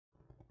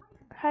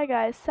Hi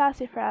guys,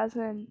 Sassafras,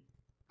 and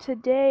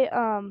today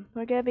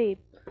we're gonna be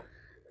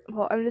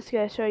I'm just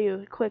gonna show you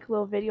a quick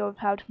little video of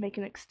how to make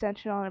an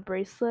extension on a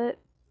bracelet.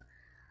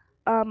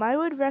 I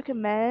would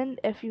recommend,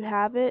 if you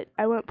have it,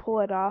 I wouldn't pull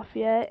it off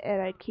yet, and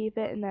I'd keep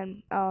it and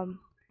then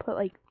put,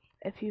 like,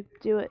 if you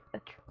do it a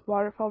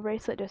waterfall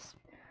bracelet, just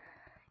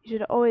you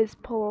should always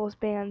pull those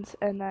bands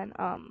and then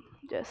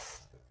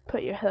just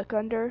put your hook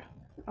under,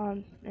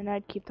 and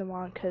I'd keep them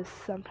on because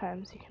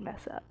sometimes you can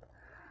mess up.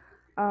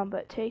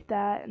 But take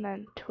that and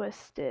then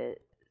twist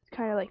it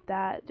kind of like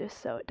that,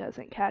 just so it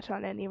doesn't catch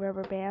on any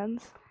rubber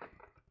bands.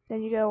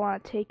 Then you're gonna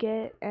want to take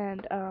it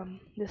and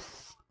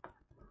just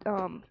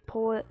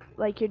pull it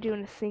like you're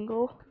doing a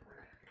single.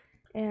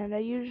 And I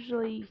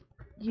usually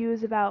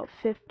use about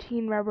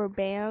 15 rubber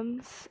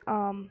bands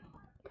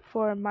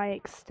for my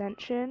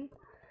extension,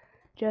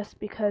 just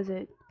because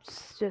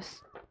it's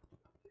just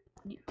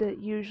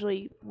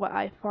usually what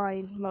I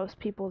find most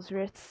people's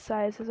wrist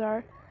sizes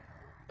are.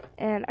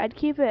 And I'd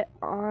keep it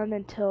on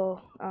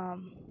until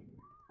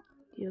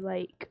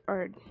you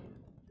are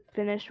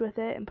finished with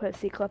it and put a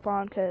C-clip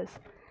on, because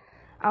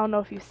I don't know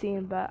if you've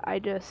seen, but I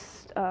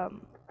just let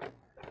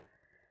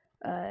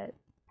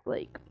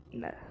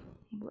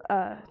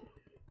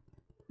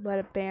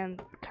a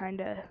band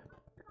kinda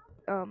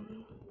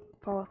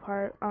fall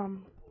apart.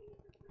 And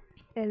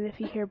if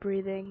you hear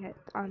breathing,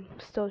 I'm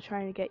still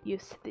trying to get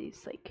used to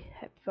these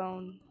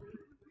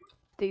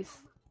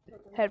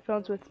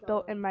headphones with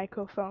built-in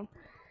microphone.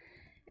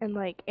 And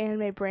like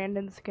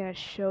Animebrandon's gonna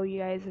show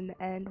you guys in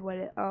the end what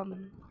it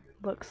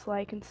looks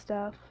like and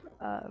stuff.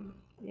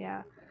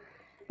 Yeah.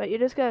 But you're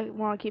just gonna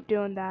want to keep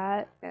doing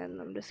that, and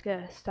I'm just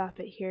gonna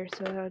stop it here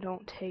so that I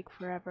don't take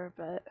forever.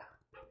 But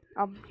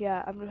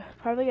yeah, I'm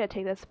probably gonna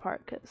take this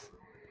apart because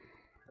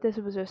this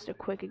was just a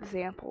quick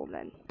example, and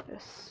then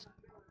just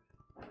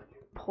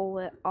pull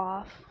it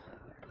off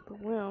the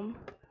loom.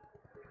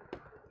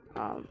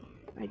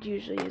 I'd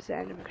usually use the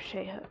end of a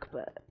crochet hook,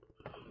 but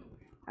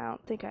I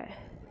don't think here.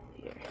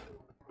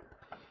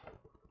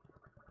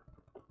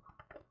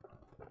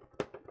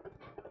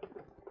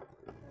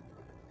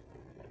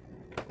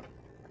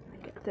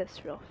 Get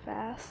this real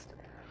fast.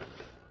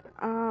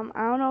 I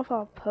don't know if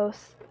I'll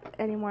post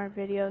any more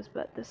videos,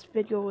 but this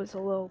video was a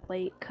little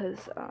late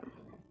because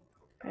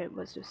it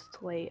was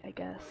just late, I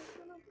guess.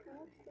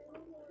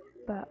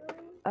 But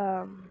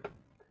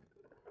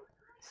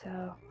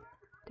so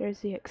there's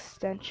the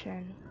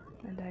extension,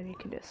 and then you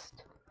can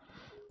just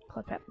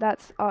clip it.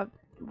 That's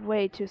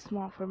way too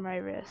small for my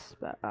wrist,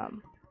 but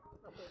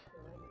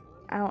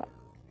I'll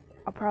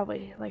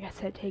probably, like I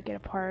said, take it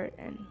apart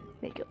and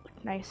make it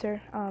look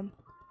nicer.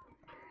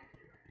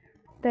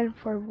 Then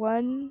for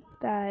one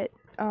that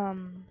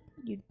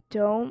you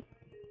don't,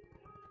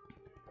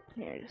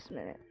 here, just a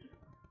minute,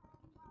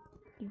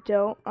 you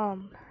don't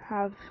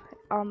have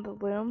on the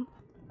loom,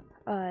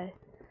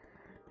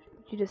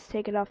 you just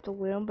take it off the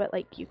loom, but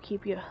like you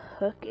keep your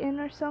hook in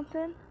or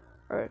something,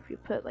 or if you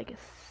put like a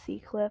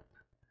C-clip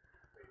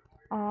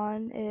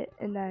on it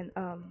and then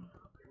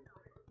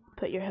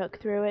put your hook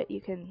through it,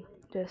 you can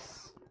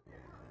just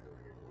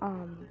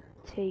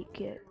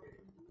take it,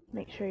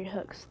 make sure your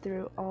hook's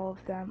through all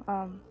of them.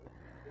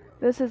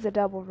 This is a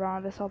double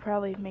rod. I'll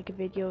probably make a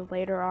video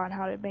later on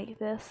how to make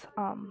this.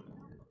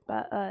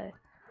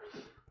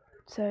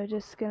 So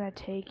just gonna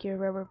take your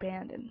rubber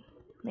band and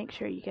make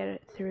sure you get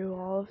it through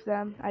all of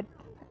them.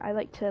 I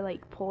like to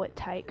like pull it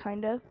tight,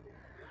 kind of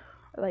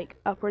like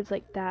upwards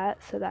like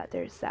that, so that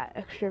there's that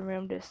extra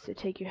room just to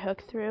take your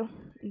hook through.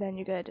 And then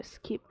you're gonna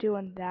just keep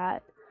doing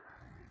that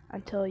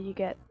until you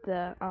get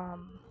the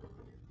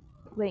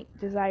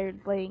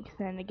desired length.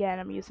 And again,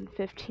 I'm using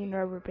 15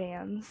 rubber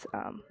bands.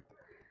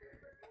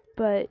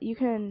 But you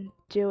can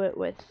do it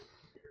with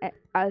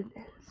as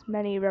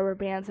many rubber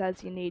bands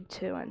as you need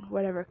to, and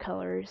whatever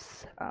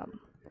colors.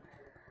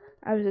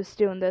 I was just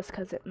doing this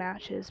because it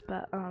matches,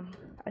 but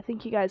I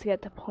think you guys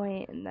get the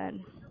point. And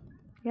then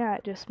yeah,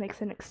 it just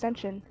makes an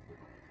extension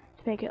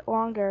to make it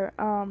longer.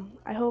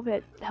 I hope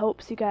it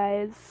helps you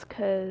guys,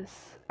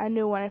 because I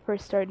knew when I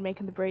first started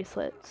making the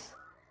bracelets,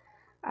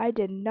 I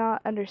did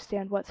not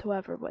understand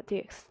whatsoever what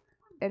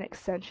an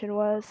extension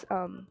was.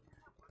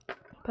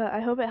 But I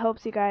hope it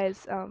helps you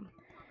guys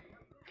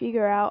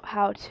figure out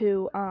how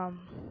to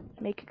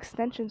make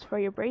extensions for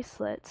your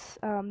bracelets.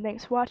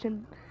 Thanks for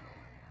watching.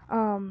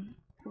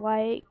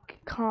 Like,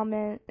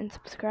 comment, and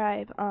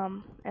subscribe.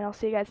 And I'll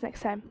see you guys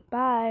next time.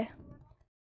 Bye.